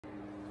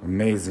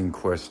Amazing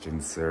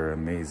question, sir.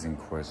 Amazing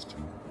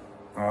question.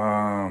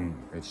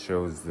 It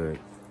shows that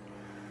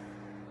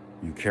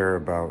you care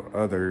about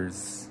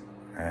others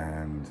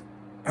and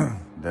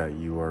that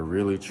you are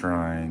really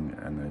trying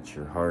and that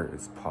your heart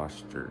is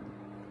postured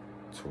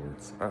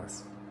towards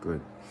us.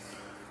 Good.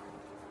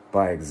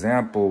 By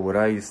example, what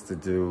I used to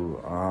do,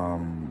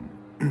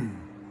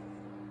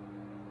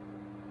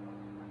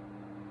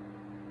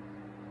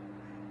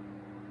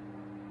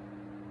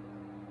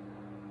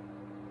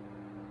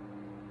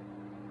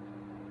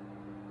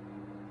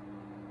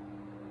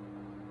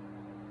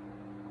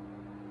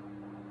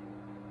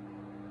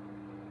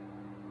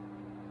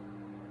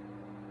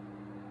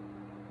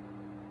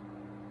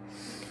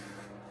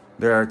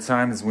 there are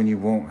times when you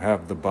won't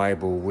have the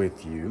Bible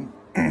with you.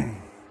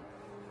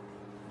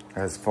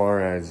 As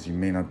far as you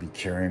may not be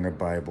carrying a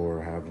Bible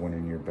or have one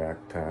in your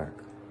backpack.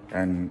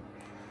 And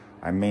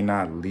I may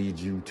not lead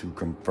you to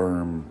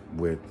confirm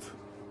with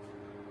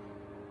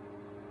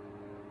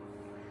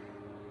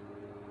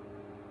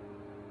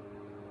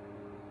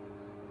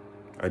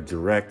a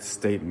direct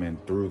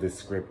statement through the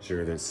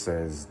scripture that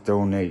says,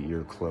 donate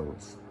your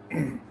clothes.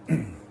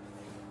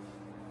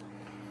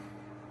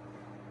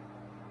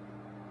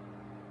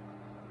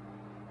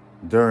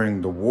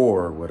 During the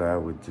war, what I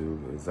would do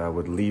is I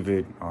would leave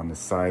it on the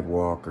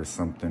sidewalk or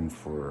something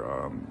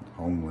for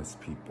homeless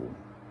people.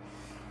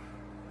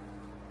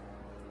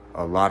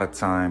 A lot of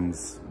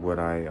times what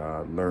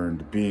I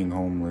learned being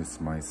homeless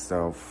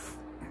myself,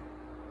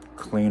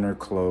 cleaner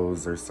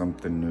clothes or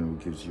something new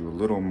gives you a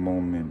little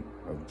moment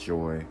of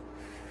joy.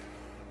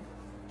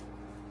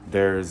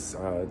 There's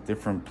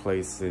different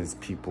places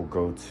people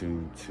go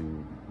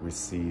to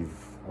receive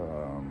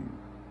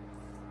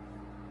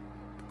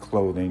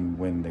clothing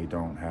when they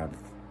don't have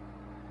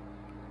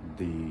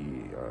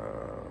the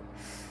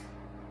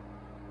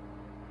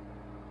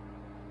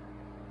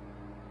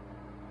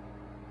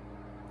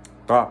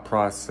thought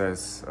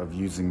process of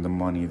using the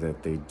money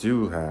that they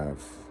do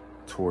have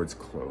towards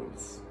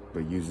clothes,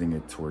 but using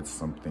it towards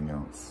something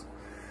else.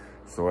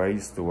 So I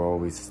used to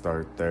always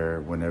start there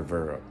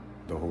whenever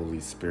the Holy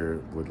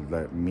Spirit would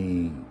let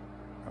me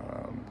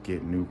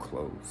get new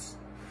clothes.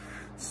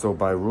 So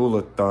by rule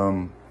of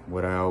thumb,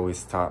 what I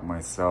always taught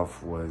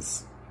myself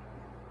was,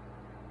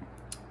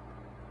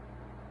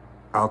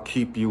 I'll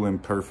keep you in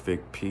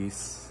perfect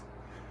peace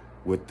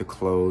with the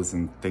clothes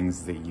and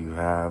things that you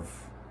have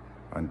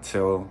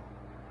until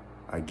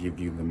I give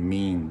you the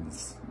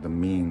means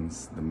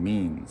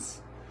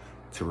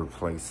to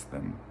replace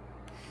them.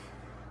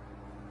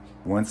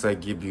 Once I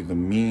give you the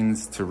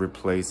means to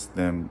replace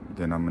them,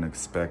 then I'm going to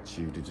expect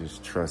you to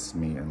just trust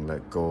me and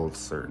let go of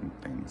certain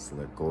things,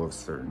 let go of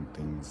certain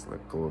things,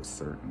 let go of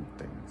certain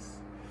things.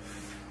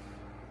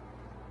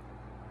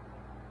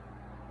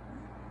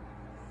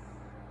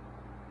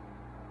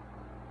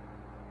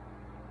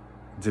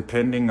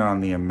 Depending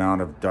on the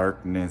amount of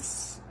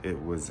darkness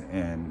it was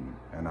in,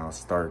 and I'll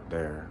start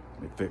there.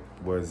 If it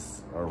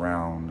was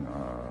around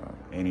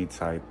any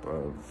type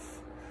of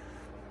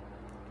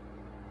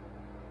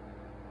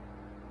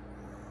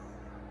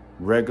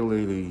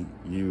regularly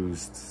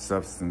used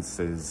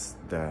substances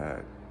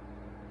that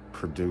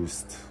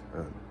produced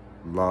a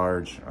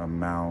large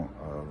amount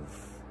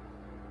of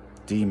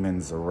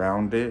demons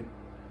around it,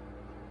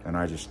 and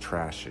I just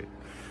trash it.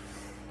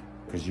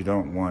 Because you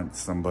don't want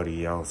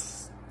somebody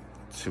else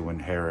to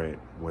inherit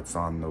what's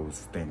on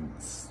those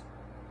things.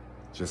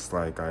 Just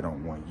like I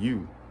don't want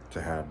you to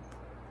have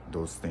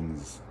those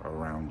things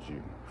around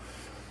you.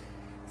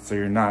 So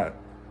you're not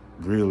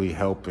really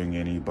helping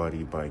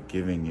anybody by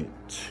giving it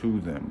to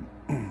them.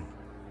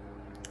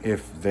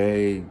 If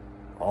they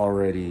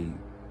already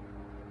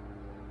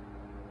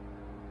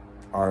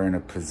are in a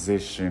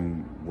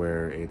position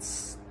where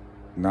it's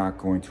not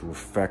going to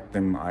affect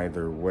them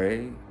either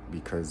way,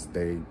 because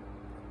they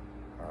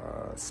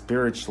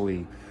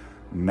spiritually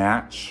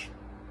match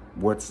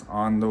what's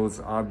on those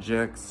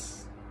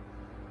objects,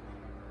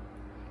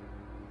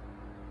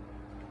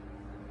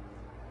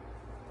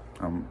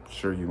 I'm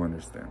sure you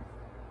understand.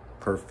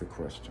 Perfect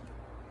question.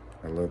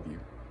 I love you.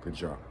 Good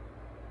job.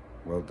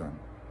 Well done.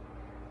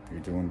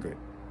 You're doing good.